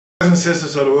and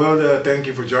sisters of the world, thank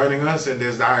you for joining us in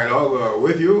this dialogue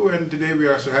with you. And today we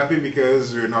are so happy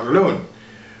because we're not alone.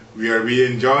 We are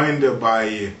being joined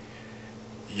by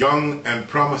young and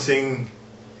promising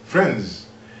friends.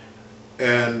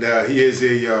 And he is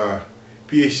a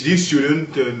PhD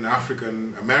student in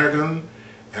African American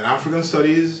and African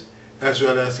Studies as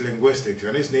well as linguistics.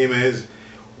 And his name is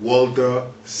Walter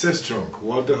Sistrunk.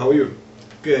 Walter, how are you?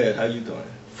 Good. How you doing?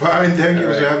 Fine, thank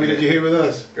you. So happy that you're here with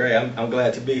us. Great. I'm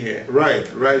glad to be here.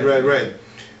 Right.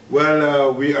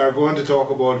 Well, we are going to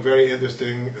talk about very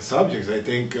interesting subjects. I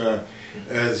think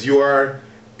as you are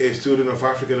a student of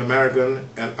African American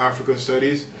and African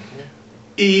Studies,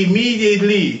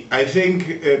 immediately I think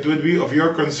it would be of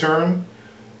your concern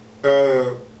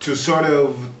to sort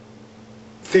of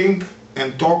think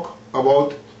and talk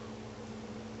about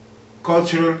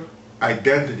cultural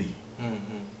identity,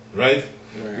 right?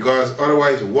 Because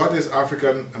otherwise, what is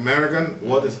African American?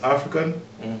 What is African?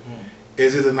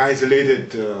 Is it an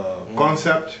isolated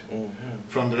concept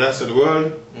from the rest of the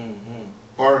world?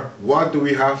 Or what do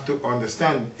we have to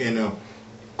understand in a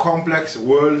complex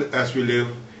world as we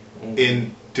live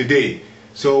in today?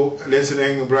 So,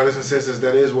 listening brothers and sisters,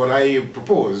 that is what I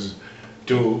propose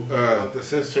to the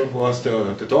sister for us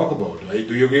to talk about. Right?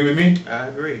 Do you agree with me? I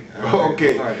agree.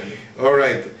 Okay. All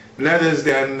right. Let us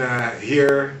then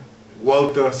hear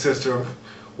Walter Sistrunk,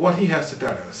 what he has to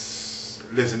tell us.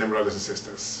 Listening brothers and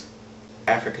sisters.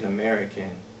 African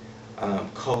American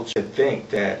culture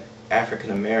think that African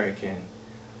American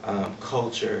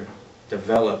culture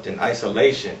developed in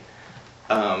isolation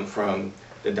from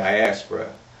the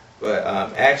diaspora, but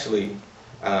actually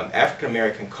African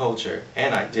American culture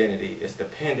and identity is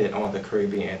dependent on the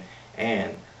Caribbean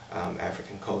and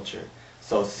African culture.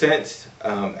 So since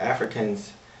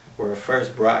Africans were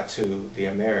first brought to the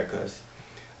Americas,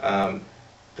 the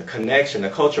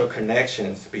cultural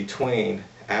connections between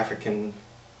Africans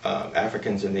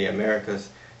in the Americas,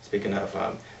 speaking of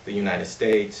the United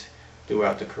States,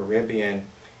 throughout the Caribbean,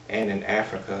 and in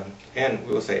Africa, and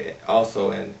we will say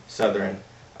also in the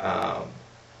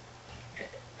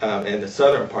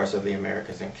southern parts of the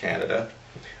Americas and Canada,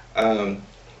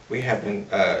 we have been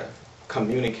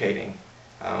communicating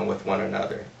with one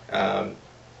another.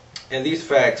 And these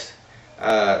facts,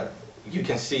 you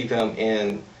can see them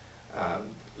in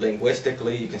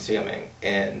linguistically, you can see them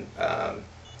in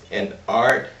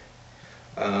art.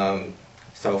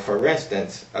 So for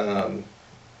instance,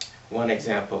 one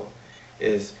example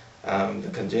is the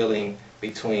congealing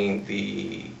between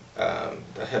the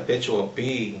habitual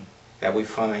B that we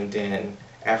find in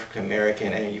African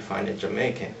American and you find in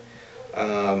Jamaican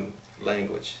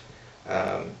language.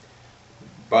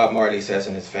 Bob Marley says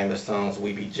in his famous songs,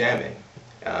 "We be jamming,"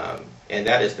 and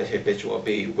that is the habitual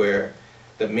B, where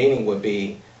the meaning would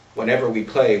be, whenever we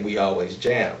play, we always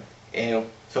jam. And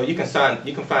so you can find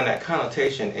that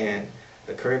connotation in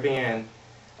the Caribbean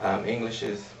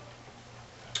Englishes,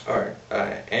 or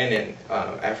and in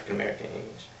African American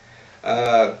English.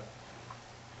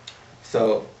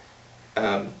 So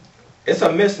it's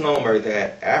a misnomer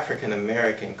that African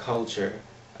American culture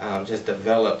just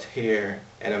developed here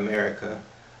in America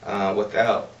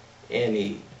without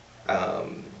any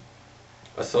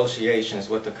associations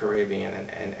with the Caribbean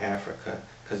and Africa,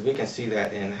 because we can see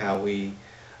that in how we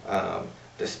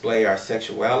display our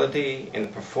sexuality in the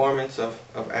performance of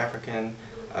African.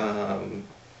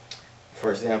 For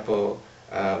example,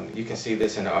 you can see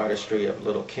this in the artistry of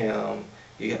Little Kim.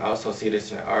 You can also see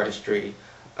this in the artistry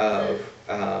of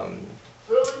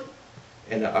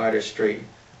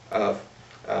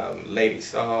Lady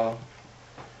Saul.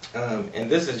 And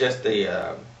this is just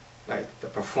the the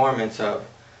performance of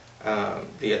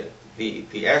the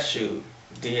Eshu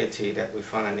deity that we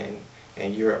find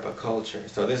in Europe culture.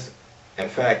 So this, in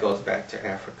fact, goes back to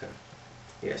Africa.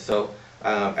 Yeah. So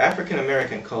African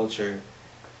American culture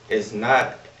is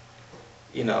not,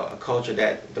 a culture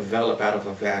that developed out of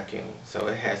a vacuum. So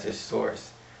it has its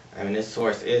source. I mean, its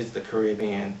source is the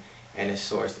Caribbean, and its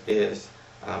source is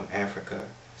Africa.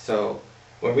 So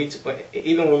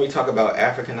even when we talk about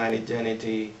African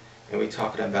identity and we're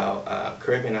talking about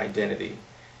Caribbean identity,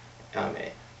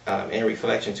 in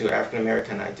reflection to African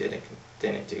American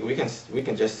identity, we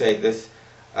can just say this: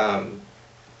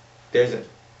 there's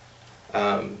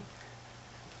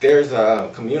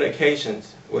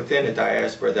communications within the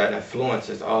diaspora that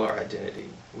influences all our identity.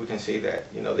 We can see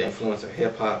that the influence of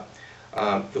hip hop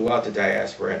throughout the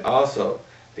diaspora, and also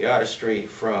the artistry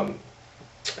from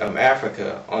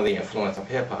Africa on the influence of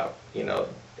hip hop,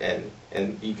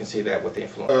 and you can see that with the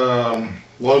influence.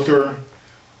 Walter,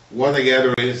 what I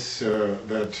gather is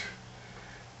that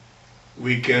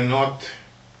we cannot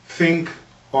think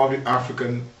of the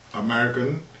African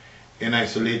American in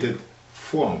isolated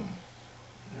form.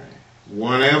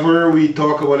 Whenever we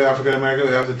talk about African American,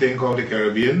 we have to think of the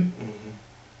Caribbean.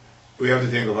 We have to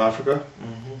think of Africa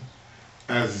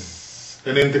as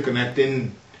an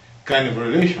interconnecting kind of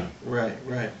relation. Right,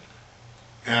 right.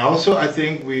 And also, I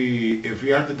think if we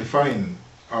have to define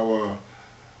our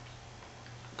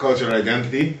cultural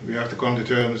identity, we have to come to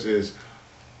terms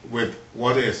with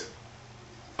what is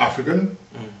African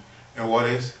and what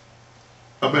is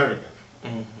American.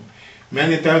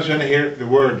 Many times when I hear the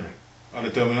word or the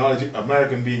terminology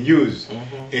American being used,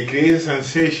 it creates a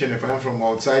sensation if I'm from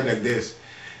outside like this.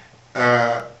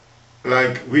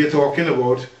 Like we're talking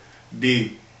about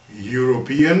the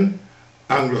European,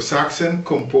 Anglo-Saxon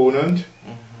component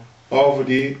of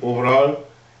the overall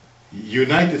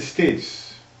United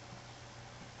States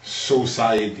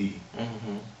society.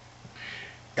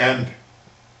 And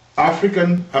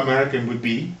African American would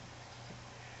be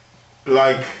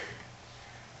like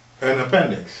an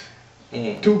appendix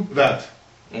to that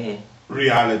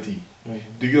reality.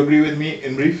 Do you agree with me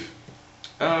in brief?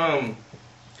 I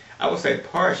would say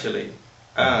partially.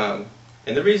 And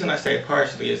the reason I say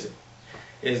partially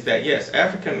is that yes,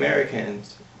 African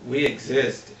Americans, we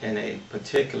exist in a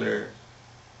particular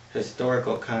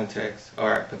historical context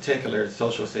or a particular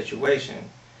social situation,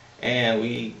 and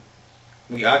we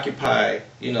occupy,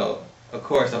 you know, of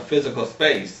course, a physical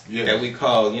space that we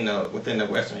call, you know, within the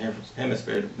Western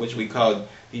Hemisphere, which we call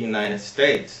the United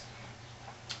States.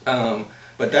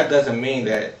 But that doesn't mean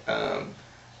that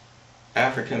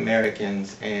African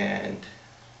Americans and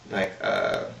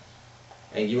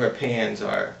and Europeans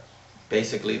are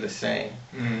basically the same,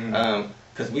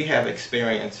 because we have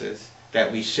experiences that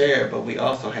we share, but we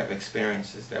also have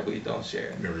experiences that we don't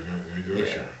share. No, we don't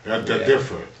share. They're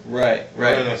different. Right,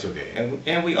 right. Well, that's okay.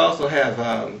 And we also have,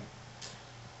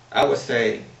 I would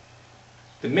say,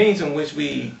 the means in which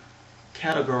we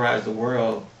categorize the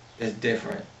world is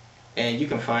different. And you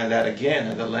can find that again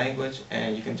in the language,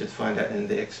 and you can just find that in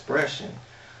the expression.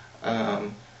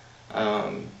 And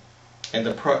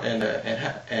the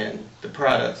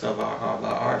products of our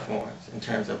art forms in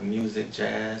terms of music,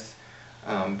 jazz,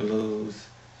 blues,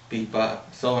 bebop,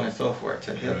 so on and so forth,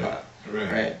 to hip hop,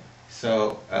 right?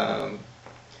 So,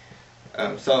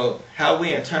 so how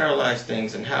we internalize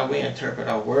things and how we interpret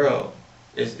our world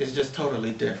is just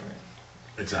totally different.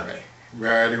 Exactly.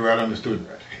 Very well understood.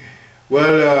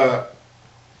 Well,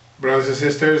 brothers and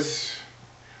sisters,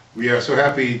 we are so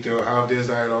happy to have this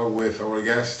dialogue with our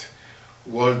guest,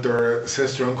 Walter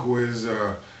Sistrunk, who is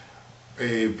a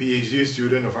PhD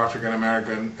student of African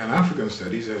American and African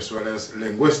Studies as well as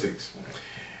linguistics.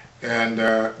 And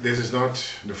this is not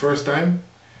the first time.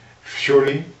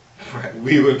 Surely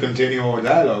we will continue our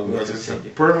dialogue because it's a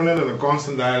permanent and a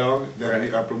constant dialogue that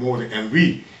we are promoting. And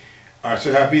we are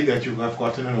so happy that you have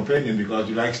gotten an opinion, because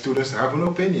you like students to have an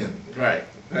opinion. Right,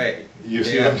 right. You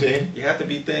see what I'm saying? You have to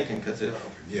be thinking, because if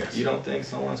you don't think,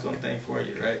 someone's going to think for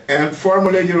you, right? And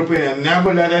formulate your opinion.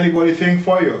 Never let anybody think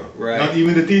for you. Right. Not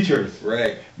even the teachers.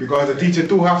 Right. Because the teacher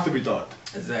too have to be taught.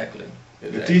 Exactly.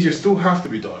 The teachers too have to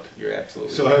be taught. You're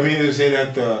absolutely so right. I mean to say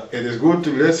that it is good to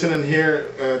listen and hear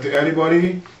to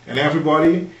anybody and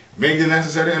everybody, make the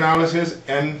necessary analysis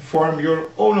and form your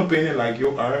own opinion like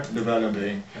you are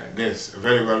developing this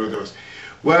very well with us.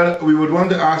 Well, we would want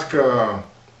to ask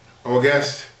our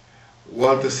guest,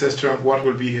 Walter Sistrunk, what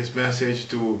will be his message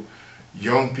to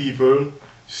young people,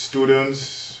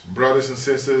 students, brothers and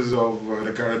sisters of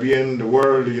the Caribbean, the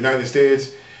world, the United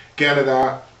States,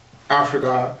 Canada,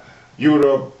 Africa,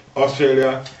 Europe,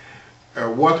 Australia.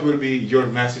 What will be your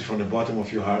message from the bottom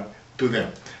of your heart to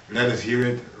them? Let us hear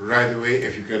it right away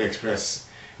if you can express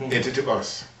it to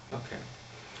us. Okay.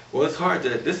 Well, it's hard to,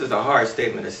 this is a hard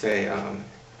statement to say,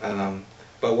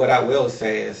 but what I will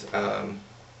say is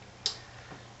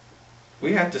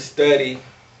we have to study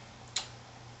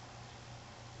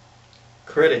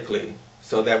critically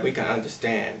so that we can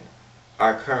understand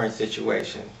our current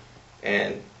situation,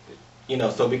 and you know,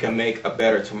 so we can make a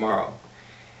better tomorrow.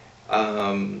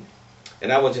 And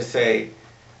I would just say,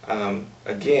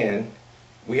 again,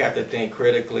 we have to think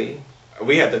critically.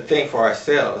 We have to think for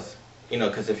ourselves, you know,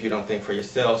 because if you don't think for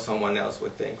yourself, someone else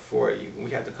would think for you. We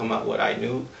have to come up with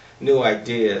new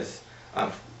ideas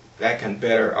that can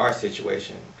better our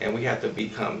situation. And we have to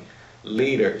become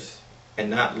leaders and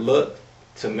not look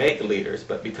to make leaders,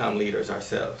 but become leaders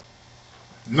ourselves.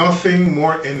 Nothing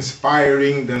more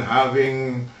inspiring than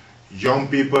having young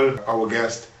people, our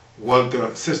guest, Walter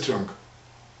Sistrunk,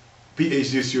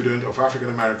 PhD student of African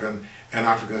American and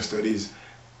African Studies,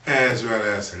 as well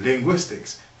as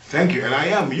linguistics. Thank you, and I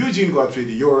am Eugene Godfried,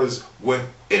 yours with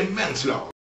immense love.